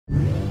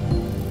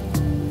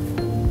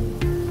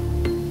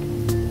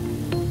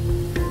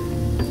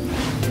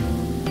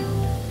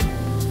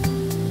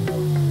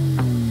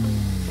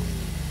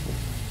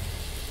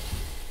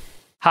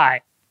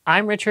Hi,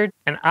 I'm Richard,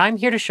 and I'm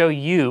here to show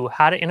you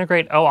how to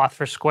integrate OAuth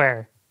for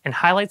Square and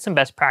highlight some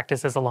best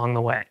practices along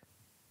the way.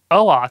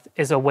 OAuth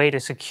is a way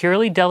to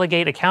securely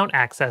delegate account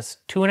access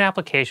to an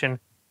application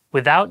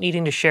without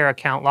needing to share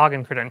account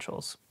login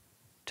credentials.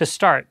 To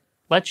start,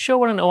 let's show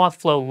what an OAuth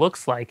flow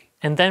looks like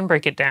and then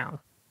break it down.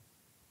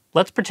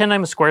 Let's pretend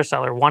I'm a Square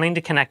seller wanting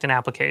to connect an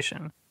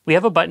application. We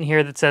have a button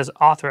here that says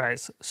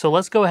Authorize, so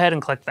let's go ahead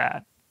and click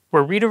that.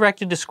 We're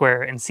redirected to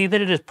Square and see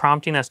that it is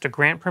prompting us to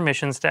grant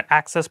permissions to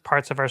access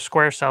parts of our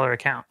Square seller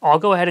account. I'll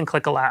go ahead and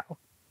click Allow.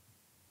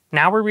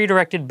 Now we're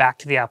redirected back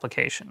to the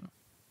application.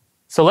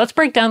 So let's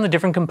break down the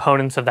different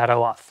components of that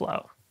OAuth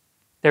flow.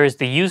 There is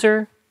the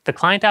user, the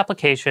client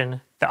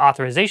application, the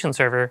authorization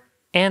server,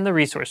 and the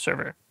resource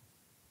server.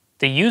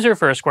 The user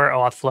for a Square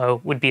OAuth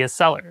flow would be a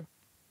seller.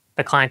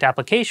 The client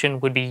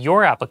application would be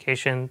your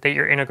application that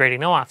you're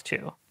integrating OAuth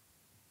to.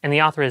 And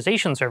the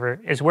authorization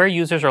server is where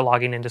users are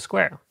logging into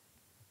Square.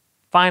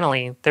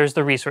 Finally, there's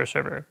the resource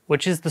server,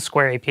 which is the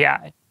Square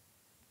API.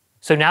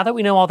 So now that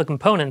we know all the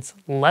components,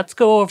 let's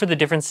go over the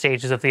different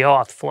stages of the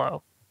OAuth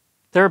flow.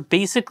 There are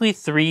basically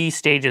three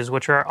stages,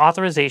 which are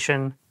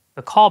authorization,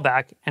 the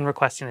callback, and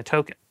requesting a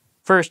token.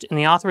 First, in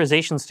the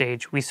authorization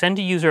stage, we send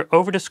a user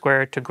over to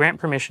Square to grant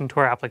permission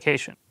to our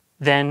application.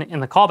 Then, in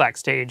the callback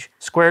stage,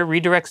 Square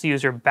redirects the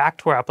user back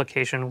to our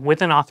application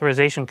with an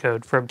authorization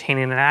code for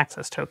obtaining an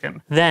access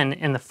token. Then,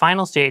 in the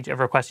final stage of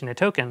requesting a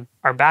token,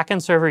 our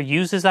backend server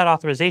uses that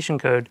authorization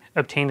code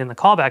obtained in the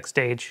callback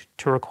stage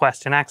to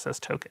request an access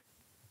token.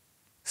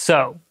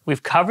 So,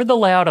 we've covered the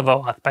layout of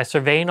OAuth by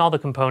surveying all the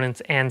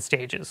components and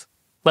stages.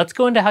 Let's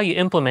go into how you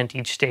implement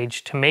each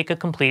stage to make a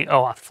complete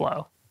OAuth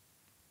flow.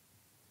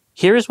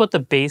 Here's what the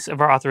base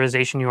of our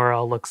authorization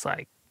URL looks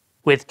like,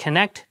 with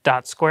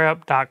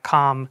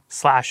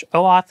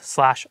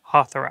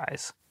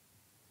connect.squareup.com/OAuth/authorize.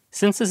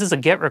 Since this is a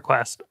GET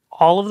request,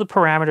 all of the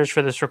parameters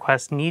for this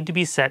request need to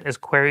be set as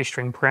query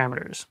string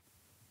parameters.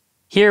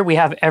 Here we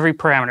have every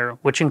parameter,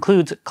 which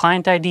includes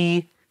client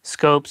ID,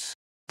 scopes,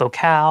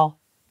 locale,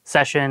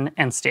 session,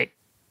 and state.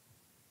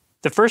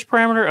 The first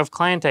parameter of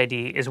client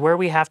ID is where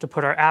we have to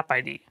put our app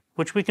ID,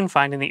 which we can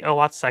find in the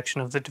OAuth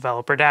section of the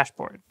developer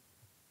dashboard.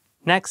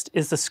 Next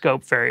is the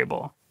scope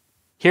variable.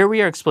 Here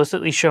we are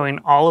explicitly showing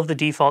all of the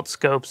default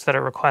scopes that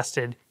are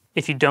requested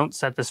if you don't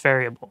set this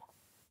variable.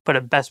 But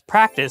a best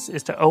practice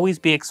is to always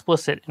be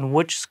explicit in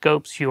which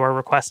scopes you are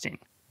requesting.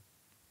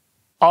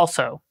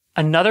 Also,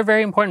 another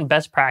very important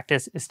best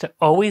practice is to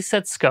always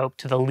set scope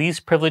to the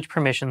least privilege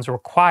permissions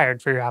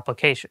required for your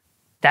application.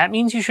 That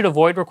means you should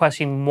avoid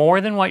requesting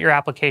more than what your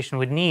application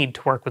would need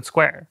to work with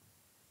Square.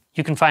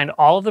 You can find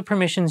all of the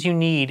permissions you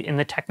need in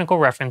the technical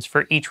reference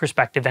for each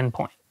respective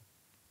endpoint.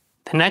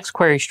 The next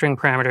query string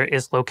parameter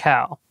is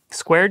locale.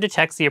 Square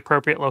detects the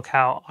appropriate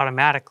locale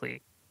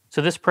automatically,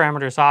 so this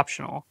parameter is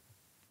optional,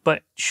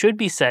 but should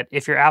be set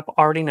if your app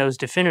already knows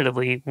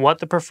definitively what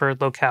the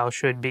preferred locale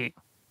should be.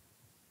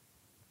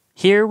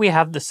 Here we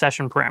have the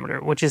session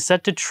parameter, which is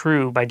set to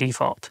true by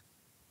default.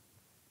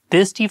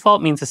 This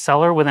default means a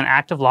seller with an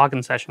active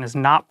login session is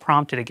not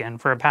prompted again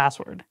for a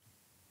password.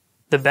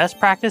 The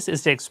best practice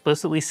is to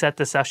explicitly set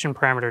the session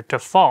parameter to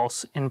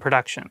false in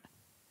production.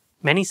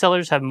 Many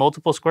sellers have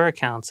multiple Square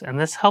accounts, and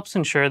this helps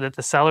ensure that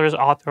the seller is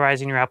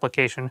authorizing your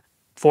application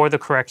for the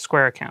correct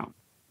Square account.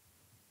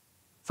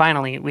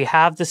 Finally, we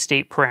have the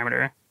state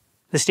parameter.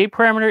 The state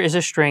parameter is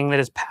a string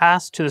that is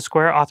passed to the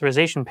Square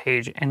authorization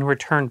page and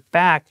returned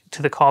back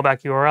to the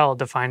callback URL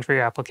defined for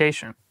your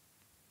application.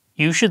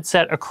 You should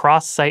set a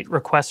cross-site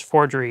request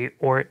forgery,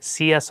 or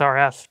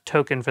CSRF,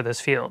 token for this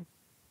field.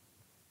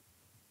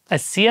 A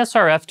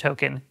CSRF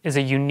token is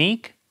a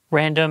unique,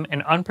 random,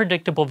 and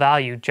unpredictable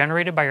value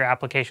generated by your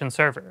application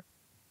server.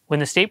 When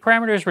the state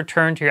parameter is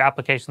returned to your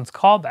application's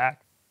callback,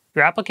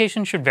 your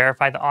application should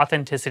verify the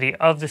authenticity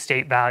of the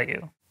state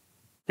value.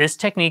 This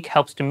technique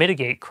helps to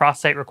mitigate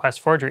cross-site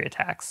request forgery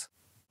attacks.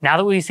 Now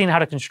that we've seen how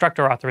to construct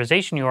our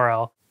authorization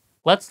URL,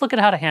 let's look at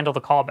how to handle the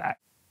callback.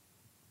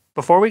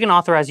 Before we can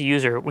authorize a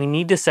user, we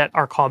need to set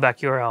our callback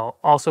URL,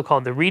 also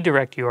called the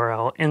redirect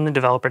URL, in the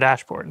developer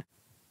dashboard.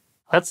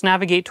 Let's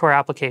navigate to our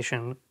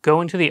application,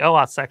 go into the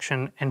OAuth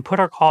section, and put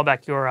our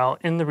callback URL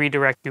in the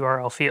redirect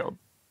URL field.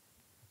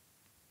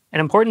 An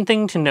important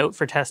thing to note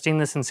for testing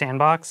this in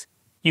Sandbox,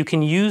 you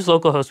can use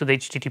localhost with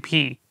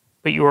HTTP,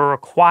 but you are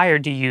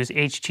required to use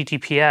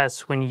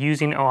HTTPS when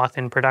using OAuth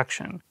in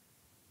production.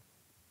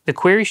 The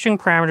query string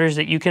parameters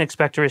that you can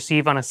expect to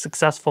receive on a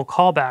successful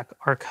callback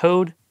are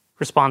code,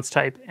 response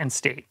type, and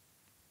state.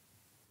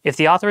 If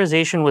the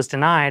authorization was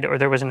denied or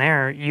there was an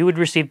error, you would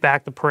receive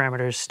back the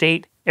parameters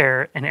state,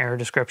 error, and error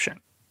description.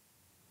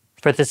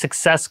 For the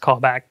success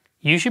callback,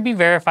 you should be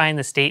verifying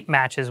the state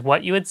matches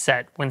what you had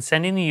set when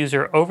sending the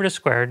user over to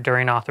Square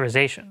during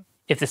authorization.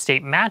 If the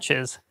state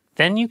matches,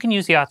 then you can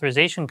use the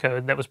authorization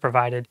code that was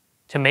provided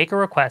to make a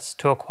request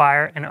to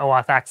acquire an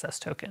OAuth access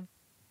token.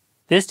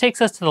 This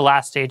takes us to the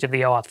last stage of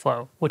the OAuth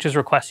flow, which is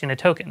requesting a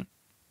token.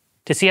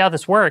 To see how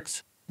this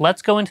works,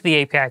 let's go into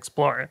the API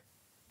Explorer.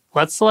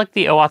 Let's select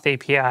the OAuth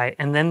API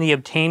and then the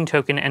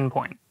ObtainToken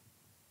endpoint.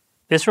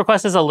 This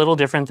request is a little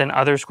different than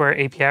other Square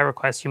API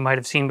requests you might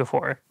have seen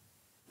before.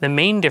 The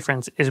main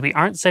difference is we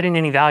aren't setting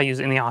any values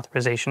in the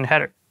authorization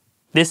header.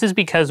 This is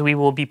because we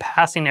will be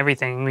passing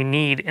everything we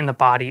need in the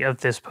body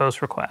of this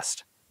post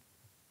request.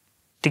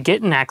 To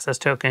get an access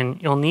token,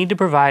 you'll need to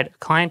provide a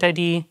client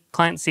ID,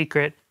 client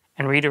secret,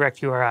 and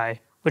redirect URI,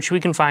 which we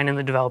can find in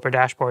the developer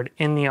dashboard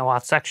in the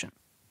OAuth section.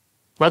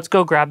 Let's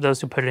go grab those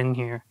to put it in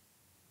here.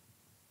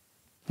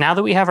 Now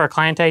that we have our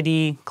client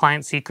ID,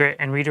 client secret,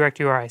 and redirect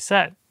URI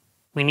set,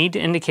 we need to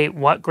indicate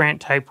what grant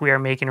type we are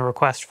making a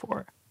request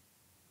for.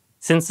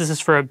 Since this is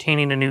for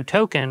obtaining a new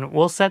token,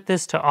 we'll set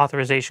this to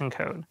authorization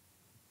code.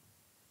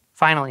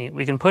 Finally,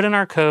 we can put in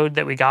our code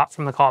that we got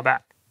from the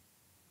callback.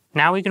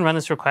 Now we can run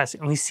this request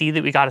and we see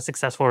that we got a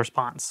successful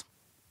response.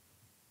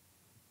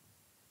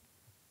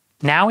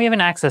 Now we have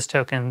an access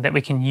token that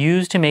we can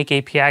use to make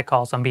API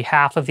calls on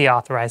behalf of the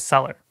authorized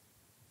seller.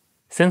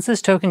 Since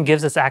this token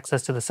gives us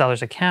access to the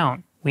seller's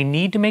account, we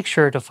need to make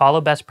sure to follow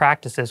best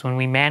practices when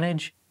we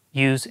manage,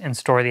 use, and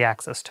store the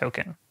access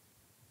token.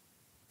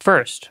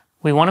 First,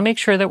 we want to make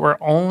sure that we're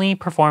only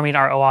performing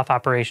our OAuth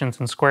operations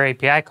and Square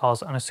API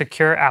calls on a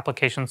secure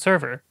application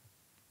server.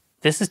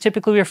 This is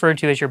typically referred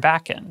to as your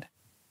backend.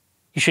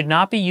 You should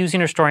not be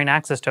using or storing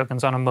access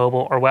tokens on a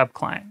mobile or web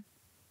client.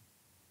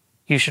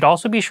 You should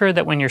also be sure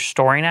that when you're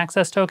storing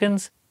access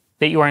tokens,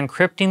 that you are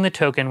encrypting the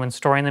token when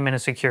storing them in a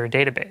secure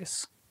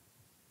database.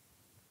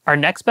 Our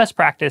next best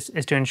practice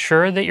is to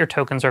ensure that your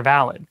tokens are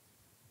valid.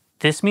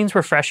 This means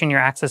refreshing your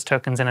access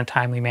tokens in a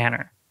timely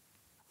manner.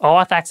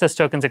 OAuth access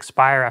tokens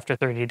expire after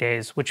 30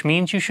 days, which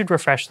means you should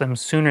refresh them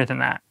sooner than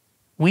that.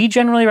 We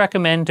generally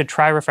recommend to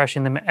try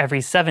refreshing them every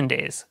 7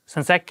 days,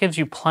 since that gives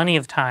you plenty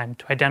of time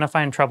to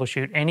identify and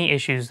troubleshoot any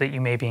issues that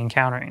you may be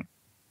encountering.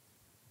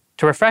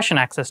 To refresh an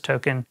access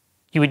token,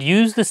 you would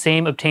use the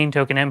same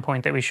ObtainToken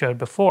endpoint that we showed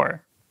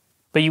before,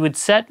 but you would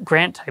set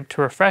grant type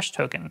to refresh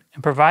token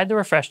and provide the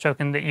refresh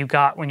token that you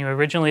got when you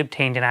originally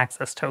obtained an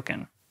access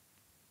token.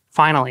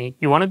 Finally,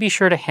 you want to be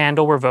sure to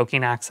handle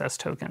revoking access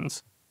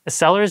tokens. A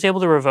seller is able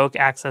to revoke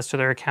access to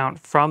their account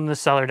from the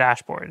seller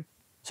dashboard,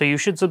 so you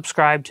should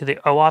subscribe to the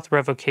OAuth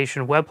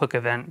revocation webhook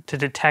event to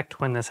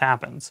detect when this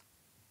happens.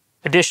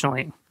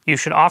 Additionally, you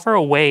should offer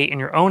a way in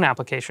your own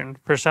application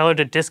for a seller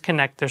to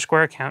disconnect their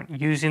Square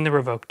account using the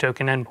revoke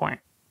token endpoint.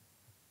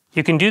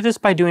 You can do this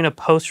by doing a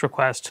post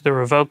request to the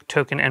revoke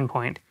token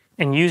endpoint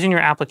and using your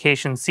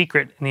application's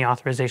secret in the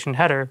authorization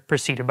header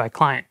preceded by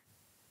client.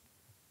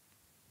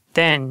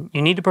 Then,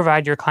 you need to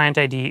provide your client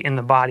ID in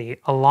the body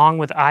along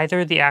with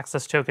either the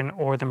access token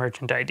or the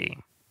merchant ID.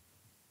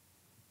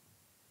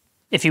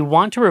 If you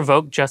want to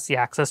revoke just the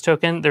access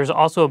token, there's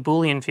also a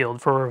Boolean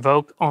field for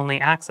revoke only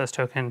access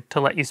token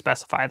to let you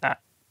specify that.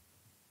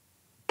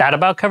 That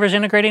about covers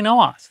integrating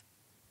OAuth.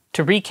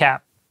 To recap,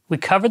 we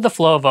covered the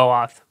flow of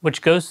OAuth,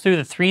 which goes through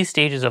the 3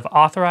 stages of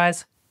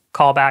authorize,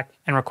 callback,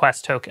 and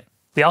request token.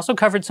 We also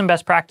covered some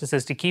best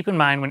practices to keep in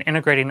mind when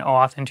integrating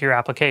OAuth into your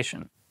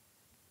application.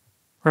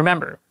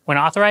 Remember, when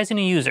authorizing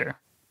a user,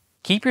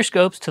 keep your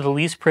scopes to the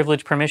least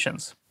privileged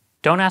permissions.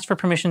 Don't ask for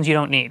permissions you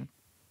don't need.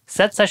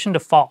 Set session to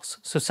false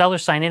so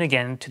sellers sign in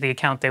again to the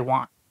account they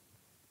want.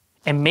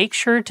 And make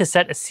sure to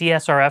set a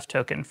CSRF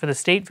token for the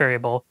state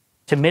variable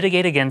to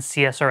mitigate against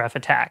CSRF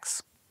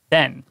attacks.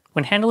 Then,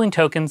 when handling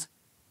tokens,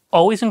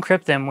 always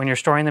encrypt them when you're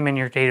storing them in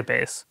your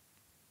database.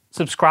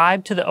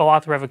 Subscribe to the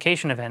OAuth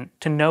revocation event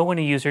to know when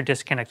a user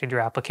disconnected your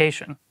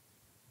application.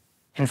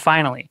 And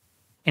finally,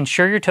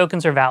 ensure your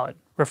tokens are valid,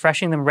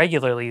 refreshing them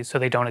regularly so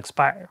they don't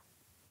expire.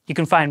 You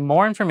can find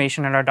more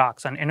information in our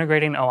docs on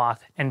integrating OAuth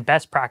and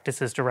best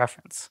practices to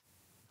reference.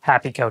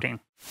 Happy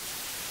coding!